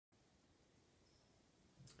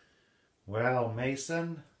Well,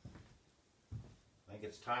 Mason, I think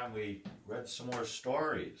it's time we read some more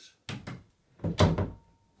stories.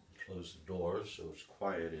 Close the doors so it's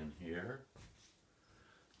quiet in here.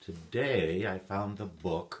 Today I found the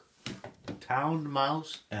book Town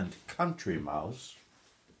Mouse and Country Mouse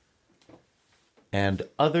and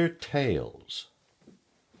Other Tales,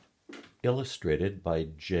 illustrated by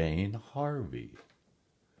Jane Harvey.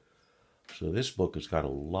 So this book has got a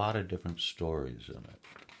lot of different stories in it.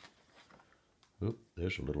 Oop,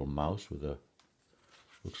 there's a little mouse with a,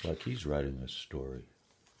 looks like he's writing a story.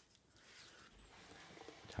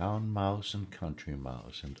 Town Mouse and Country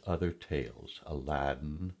Mouse and Other Tales.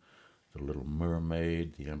 Aladdin, The Little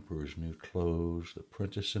Mermaid, The Emperor's New Clothes, The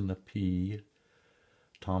Princess and the Pea,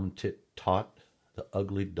 Tom Tit Tot, The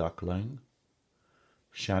Ugly Duckling,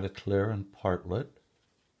 Chanticleer and Partlet.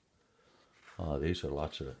 These are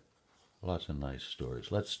lots of nice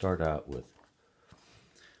stories. Let's start out with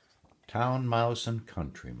Town Mouse and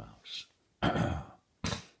Country Mouse. Okay.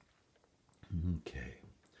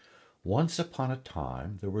 Once upon a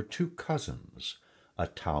time, there were two cousins, a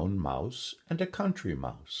town mouse and a country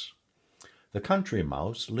mouse. The country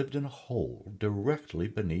mouse lived in a hole directly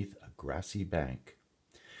beneath a grassy bank.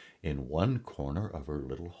 In one corner of her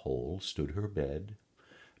little hole stood her bed,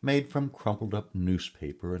 made from crumpled up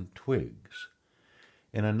newspaper and twigs.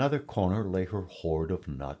 In another corner lay her hoard of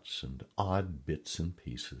nuts and odd bits and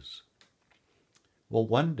pieces. Well,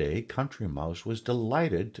 one day Country Mouse was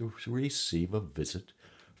delighted to receive a visit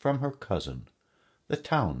from her cousin, the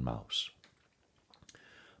Town Mouse.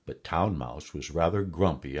 But Town Mouse was rather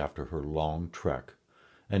grumpy after her long trek,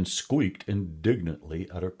 and squeaked indignantly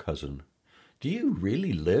at her cousin. "Do you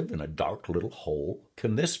really live in a dark little hole?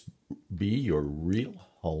 Can this be your real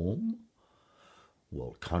home?"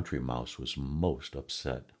 Well, Country Mouse was most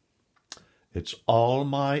upset. "It's all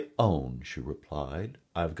my own," she replied.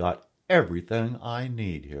 "I've got everything I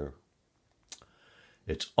need here."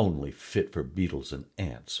 "It's only fit for beetles and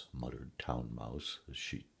ants," muttered Town Mouse as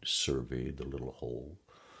she surveyed the little hole.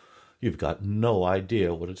 "You've got no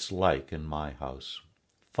idea what it's like in my house.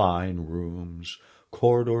 Fine rooms,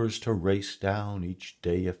 corridors to race down, each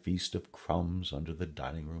day a feast of crumbs under the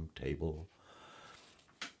dining room table."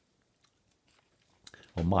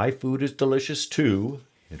 "Well, my food is delicious too,"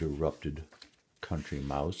 interrupted Country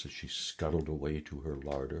Mouse as she scuttled away to her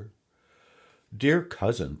larder. "Dear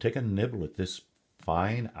cousin, take a nibble at this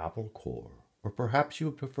fine apple core, or perhaps you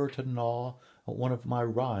would prefer to gnaw at one of my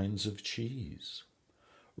rinds of cheese."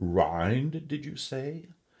 "Rind, did you say?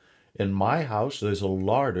 In my house there's a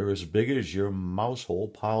larder as big as your mouse hole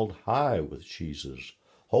piled high with cheeses.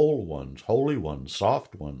 Whole ones, holy ones,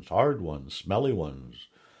 soft ones, hard ones, smelly ones.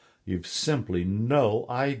 You've simply no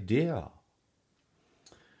idea."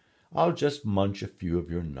 "I'll just munch a few of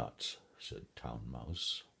your nuts," said Town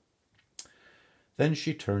Mouse. Then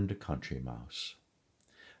she turned to Country Mouse.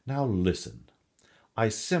 "Now listen, I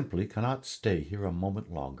simply cannot stay here a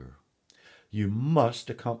moment longer. You must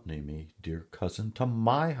accompany me, dear cousin, to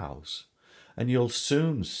my house, and you'll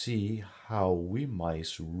soon see how we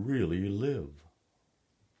mice really live."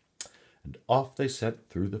 And off they set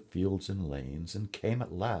through the fields and lanes, and came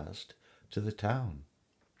at last to the town.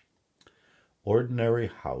 "Ordinary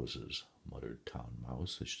houses," muttered Town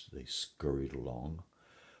Mouse as they scurried along.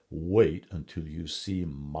 "Wait until you see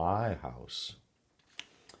my house."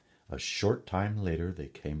 A short time later they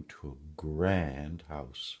came to a grand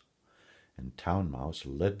house, and Town Mouse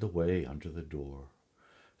led the way under the door,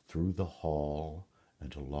 through the hall,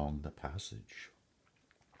 and along the passage.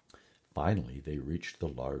 Finally they reached the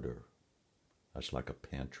larder. That's like a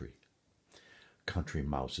pantry. Country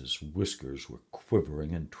Mouse's whiskers were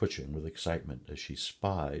quivering and twitching with excitement as she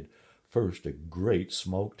spied first a great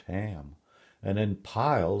smoked ham, and then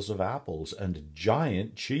piles of apples and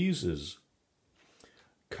giant cheeses.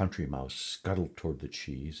 Country Mouse scuttled toward the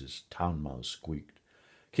cheese as Town Mouse squeaked,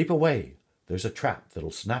 "Keep away! There's a trap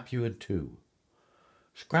that'll snap you in two.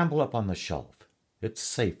 Scramble up on the shelf. It's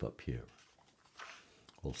safe up here."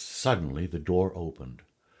 Well, suddenly the door opened.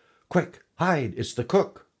 "Quick, hide! It's the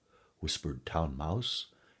cook!" whispered Town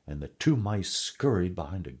Mouse, and the two mice scurried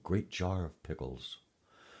behind a great jar of pickles.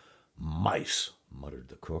 "Mice!" muttered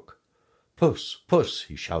the cook. "Puss, puss!"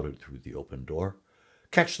 he shouted through the open door.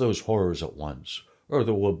 "Catch those horrors at once, or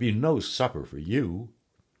there will be no supper for you."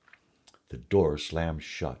 The door slammed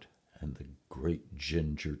shut, and the great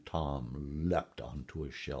Ginger Tom leapt onto a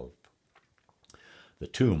shelf. The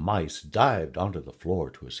two mice dived onto the floor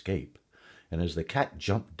to escape, and as the cat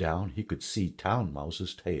jumped down he could see Town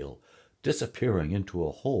Mouse's tail disappearing into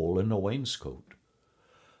a hole in the wainscot.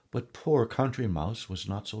 But poor Country Mouse was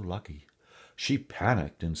not so lucky. She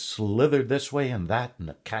panicked and slithered this way and that, and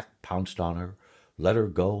the cat pounced on her, let her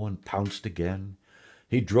go, and pounced again.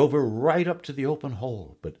 He drove her right up to the open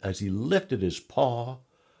hole, but as he lifted his paw,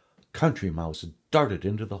 Country Mouse darted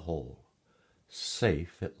into the hole,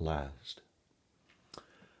 safe at last.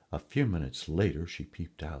 A few minutes later she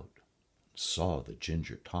peeped out, and saw the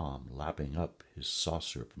Ginger Tom lapping up his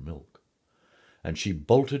saucer of milk, and she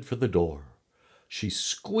bolted for the door. She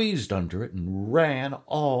squeezed under it and ran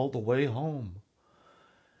all the way home.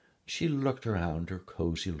 She looked around her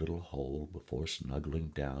cozy little hole before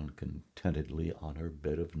snuggling down contentedly on her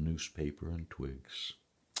bed of newspaper and twigs.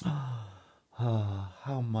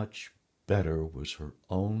 How much better was her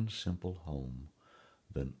own simple home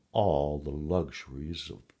than all the luxuries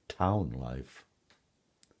of town life.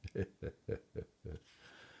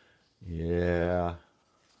 Yeah,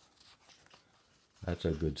 that's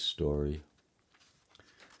a good story.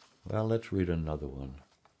 Well, let's read another one.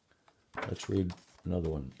 Let's read another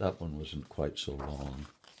one. That one wasn't quite so long.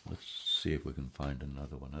 Let's see if we can find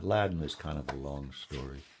another one. Aladdin is kind of a long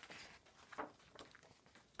story.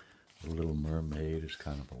 The Little Mermaid is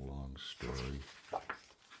kind of a long story.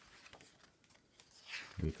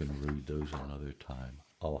 We can read those another time.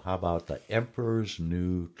 Oh, how about The Emperor's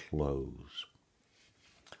New Clothes?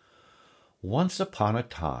 Once upon a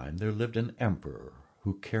time there lived an emperor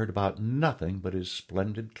who cared about nothing but his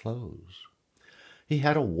splendid clothes. He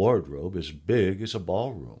had a wardrobe as big as a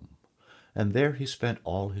ballroom, and there he spent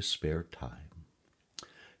all his spare time.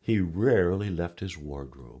 He rarely left his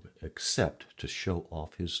wardrobe except to show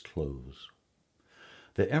off his clothes.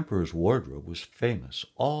 The emperor's wardrobe was famous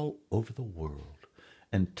all over the world,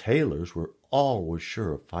 and tailors were always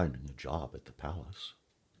sure of finding a job at the palace.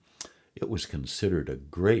 It was considered a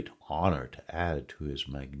great honor to add to his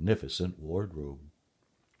magnificent wardrobe.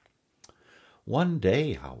 One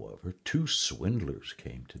day, however, two swindlers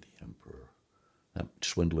came to the emperor. Now,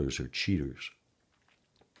 swindlers are cheaters.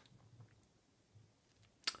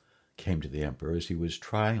 Came to the emperor as he was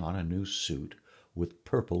trying on a new suit with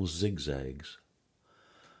purple zigzags.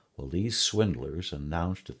 Well, these swindlers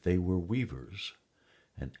announced that they were weavers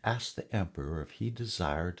and asked the emperor if he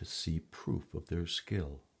desired to see proof of their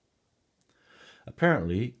skill.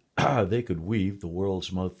 Apparently, they could weave the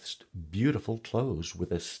world's most beautiful clothes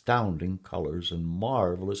with astounding colors and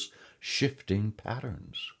marvelous shifting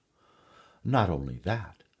patterns. Not only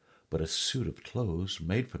that, but a suit of clothes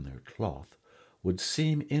made from their cloth would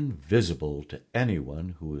seem invisible to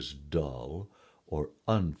anyone who is dull or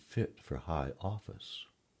unfit for high office.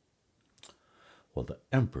 Well, the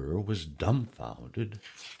emperor was dumbfounded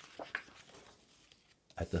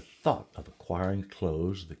at the thought of acquiring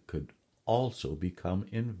clothes that could also become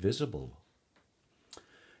invisible.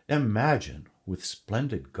 Imagine, with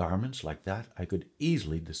splendid garments like that, I could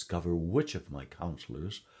easily discover which of my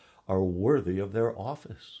counselors are worthy of their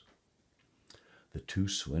office. The two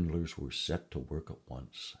swindlers were set to work at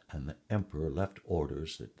once, and the emperor left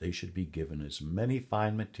orders that they should be given as many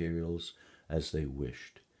fine materials as they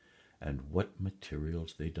wished, and what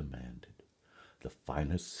materials they demanded: the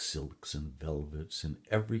finest silks and velvets in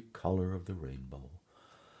every color of the rainbow,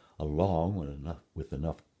 along with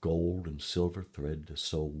enough gold and silver thread to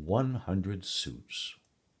sew 100 suits.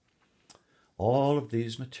 All of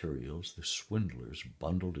these materials the swindlers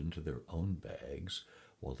bundled into their own bags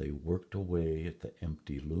while they worked away at the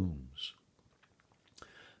empty looms.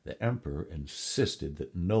 The emperor insisted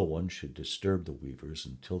that no one should disturb the weavers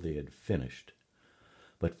until they had finished,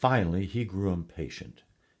 but finally he grew impatient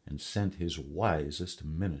and sent his wisest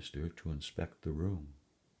minister to inspect the room.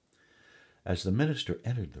 As the minister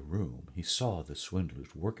entered the room, he saw the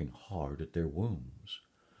swindlers working hard at their looms,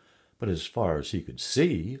 but as far as he could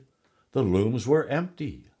see, the looms were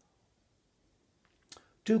empty.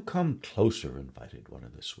 "Do come closer," invited one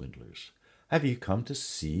of the swindlers. "Have you come to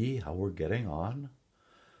see how we're getting on?"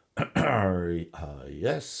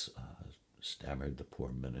 Yes, stammered the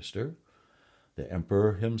poor minister. "The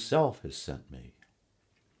emperor himself has sent me."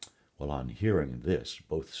 Well, on hearing this,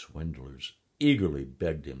 both swindlers eagerly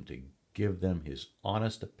begged him to give them his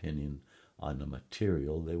honest opinion on the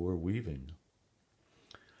material they were weaving.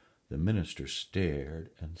 The minister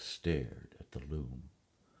stared and stared at the loom,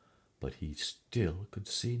 but he still could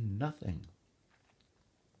see nothing.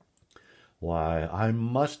 "Why, I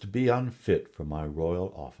must be unfit for my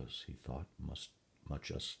royal office," he thought,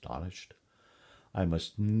 much astonished. "I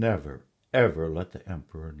must never, ever let the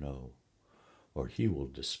emperor know, or he will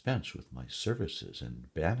dispense with my services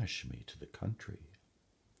and banish me to the country."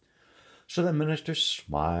 So the minister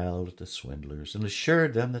smiled at the swindlers and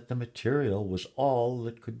assured them that the material was all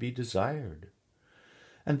that could be desired.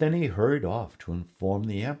 And then he hurried off to inform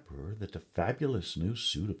the emperor that the fabulous new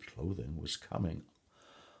suit of clothing was coming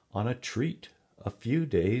on a treat. A few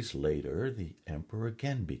days later, the emperor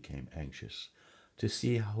again became anxious to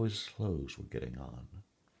see how his clothes were getting on.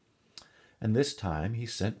 And this time he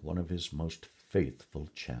sent one of his most faithful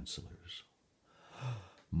chancellors.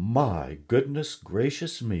 "My goodness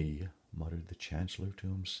gracious me," muttered the chancellor to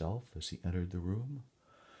himself as he entered the room.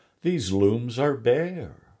 "These looms are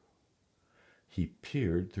bare." He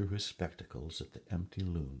peered through his spectacles at the empty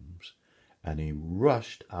looms, and he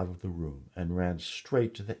rushed out of the room and ran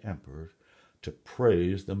straight to the emperor to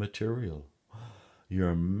praise the material.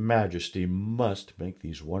 "Your Majesty must make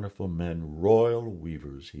these wonderful men royal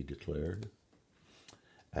weavers," he declared.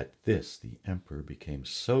 At this, the emperor became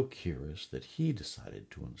so curious that he decided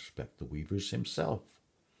to inspect the weavers himself.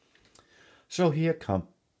 So,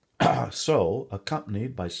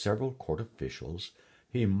 accompanied by several court officials,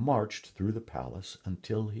 he marched through the palace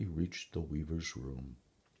until he reached the weaver's room.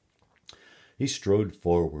 He strode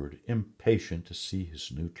forward, impatient to see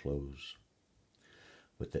his new clothes.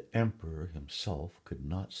 But the emperor himself could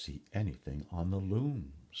not see anything on the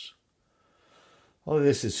looms. "Oh,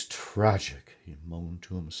 this is tragic," he moaned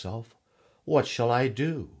to himself. "What shall I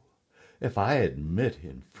do? If I admit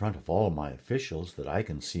in front of all my officials that I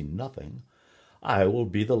can see nothing, I will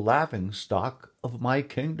be the laughing-stock of my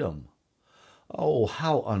kingdom. Oh,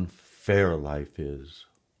 how unfair life is!"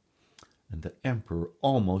 And the emperor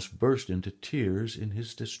almost burst into tears in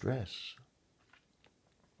his distress.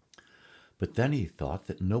 But then he thought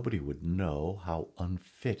that nobody would know how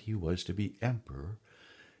unfit he was to be emperor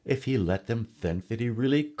if he let them think that he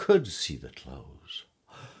really could see the clothes.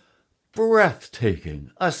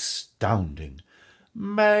 "Breathtaking, astounding,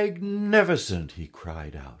 magnificent!" he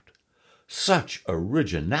cried out. "Such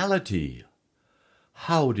originality!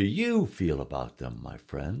 How do you feel about them, my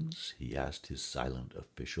friends?" he asked his silent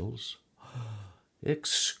officials.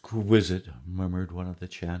 "Exquisite," murmured one of the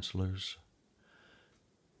chancellors.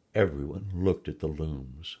 Everyone looked at the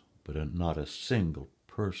looms, but not a single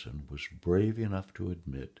person was brave enough to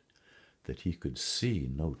admit that he could see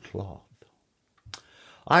no cloth.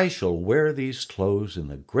 "I shall wear these clothes in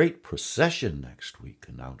the great procession next week,"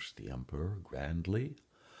 announced the emperor grandly.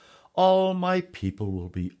 "All my people will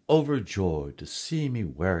be overjoyed to see me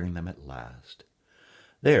wearing them at last.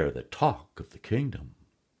 They are the talk of the kingdom."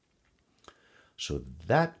 So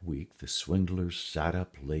that week the swindlers sat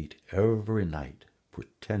up late every night,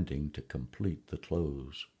 pretending to complete the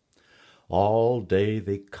clothes. All day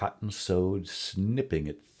they cut and sewed, snipping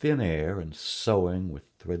at thin air and sewing with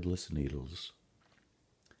threadless needles.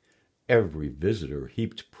 Every visitor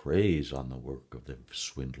heaped praise on the work of the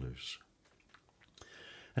swindlers.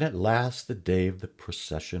 And at last the day of the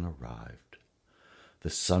procession arrived. The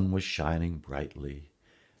sun was shining brightly,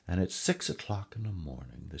 and at 6 o'clock in the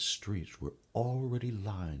morning the streets were already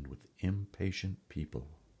lined with impatient people.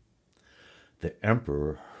 The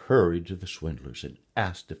emperor hurried to the swindlers and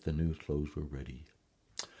asked if the new clothes were ready.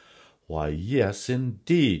 "Why, yes,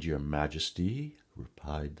 indeed, your Majesty,"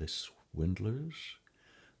 replied the swindlers.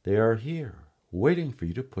 "They are here, waiting for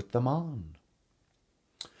you to put them on."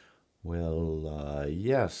 "Well,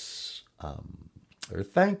 yes,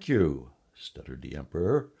 thank you," stuttered the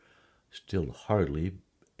emperor, still hardly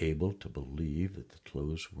able to believe that the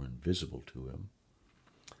clothes were invisible to him.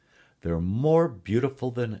 "They're more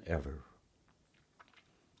beautiful than ever."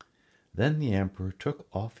 Then the emperor took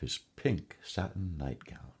off his pink satin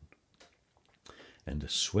nightgown, and the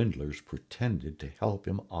swindlers pretended to help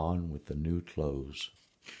him on with the new clothes.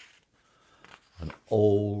 An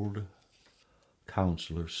old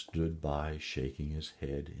counselor stood by, shaking his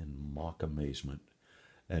head in mock amazement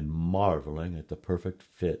and marveling at the perfect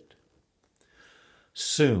fit.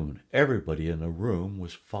 Soon everybody in the room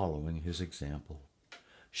was following his example,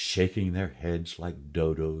 shaking their heads like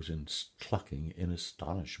dodos and clucking in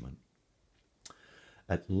astonishment.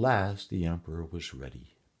 At last the emperor was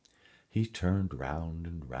ready. He turned round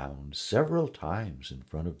and round several times in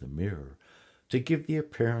front of the mirror to give the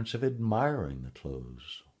appearance of admiring the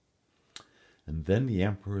clothes. And then the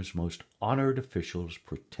emperor's most honored officials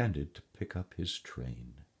pretended to pick up his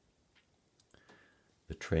train.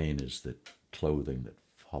 The train is the clothing that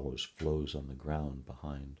flows on the ground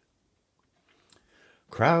behind.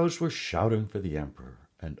 Crowds were shouting for the emperor,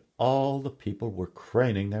 and all the people were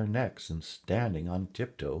craning their necks and standing on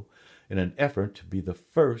tiptoe in an effort to be the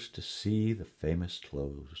first to see the famous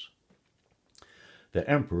clothes. The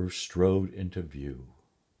emperor strode into view,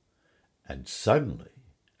 and suddenly,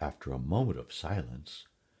 after a moment of silence,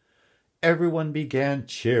 everyone began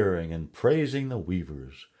cheering and praising the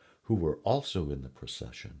weavers, who were also in the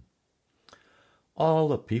procession. all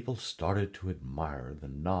the people started to admire the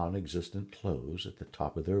non-existent clothes at the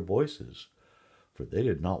top of their voices, for they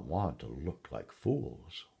did not want to look like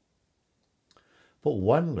fools. But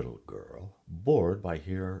one little girl, bored by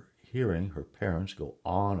hearing her parents go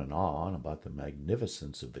on and on about the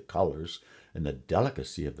magnificence of the colors and the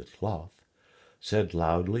delicacy of the cloth, said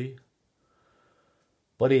loudly,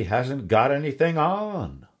 "But he hasn't got anything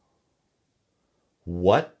on."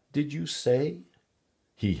 "What did you say?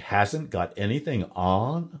 He hasn't got anything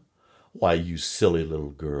on? Why, you silly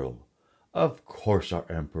little girl, of course our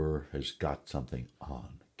emperor has got something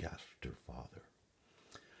on," gasped her father.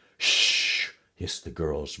 "Shh!" hissed the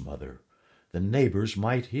girl's mother. "The neighbors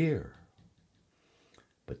might hear."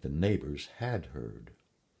 But the neighbors had heard,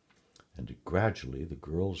 and gradually the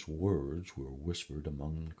girl's words were whispered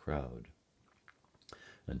among the crowd,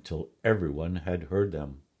 until everyone had heard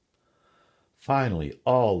them. Finally,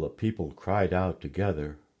 all the people cried out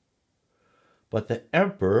together, "But the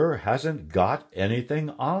emperor hasn't got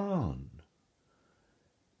anything on."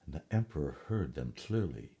 And the emperor heard them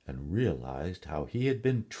clearly and realized how he had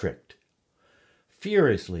been tricked.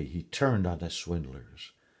 Furiously, he turned on the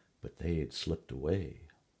swindlers, but they had slipped away.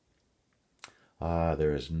 "Ah,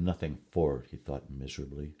 there is nothing for it," he thought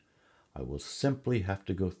miserably. "I will simply have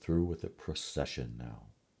to go through with the procession now."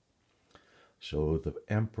 So the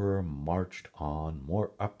emperor marched on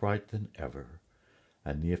more upright than ever,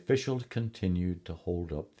 and the officials continued to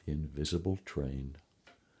hold up the invisible train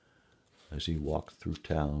as he walked through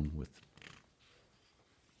town with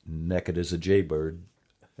naked as a jaybird.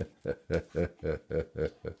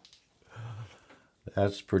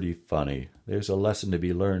 That's pretty funny. There's a lesson to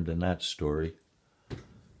be learned in that story.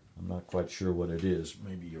 I'm not quite sure what it is.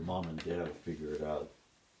 Maybe your mom and dad will figure it out.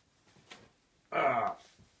 I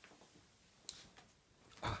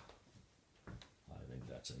think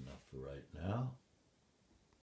that's enough for right now.